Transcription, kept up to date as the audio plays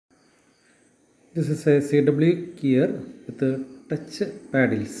This is a CW gear with the touch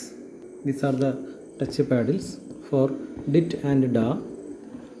paddles. These are the touch paddles for DIT and DA.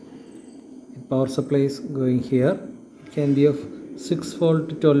 Power supply is going here. It can be of 6 volt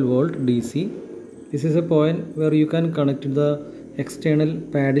to 12 volt DC. This is a point where you can connect the external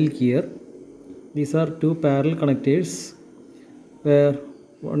paddle gear. These are two parallel connectors where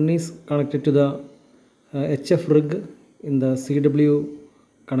one is connected to the HF rig in the CW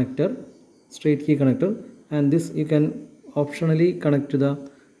connector, straight key connector, and this you can optionally connect to the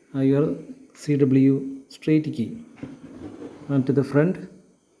your CW straight key. And to the front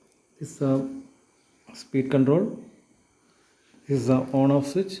is the speed control. This is the on off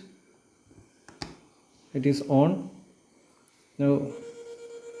switch. It is on now,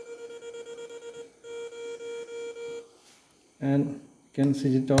 and you can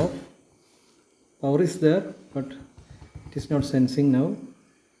switch it off. Power is there, but it is not sensing now.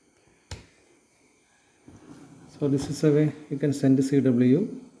 So this is a way you can send the CW.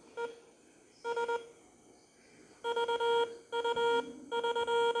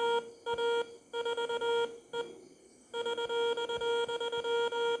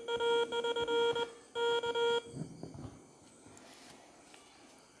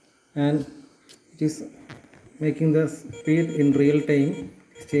 And it is making the speed in real time.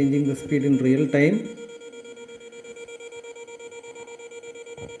 It's changing the speed in real time.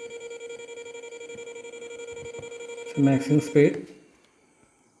 So maximum speed.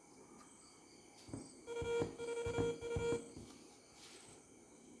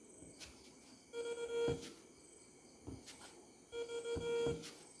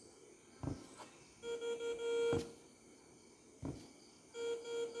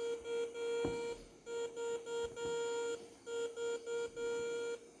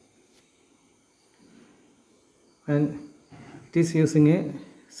 And it is using a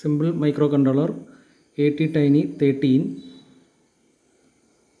simple microcontroller attiny13.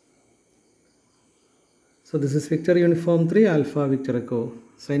 So this is Victor Uniform 3 Alpha Victor Echo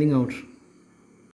signing out.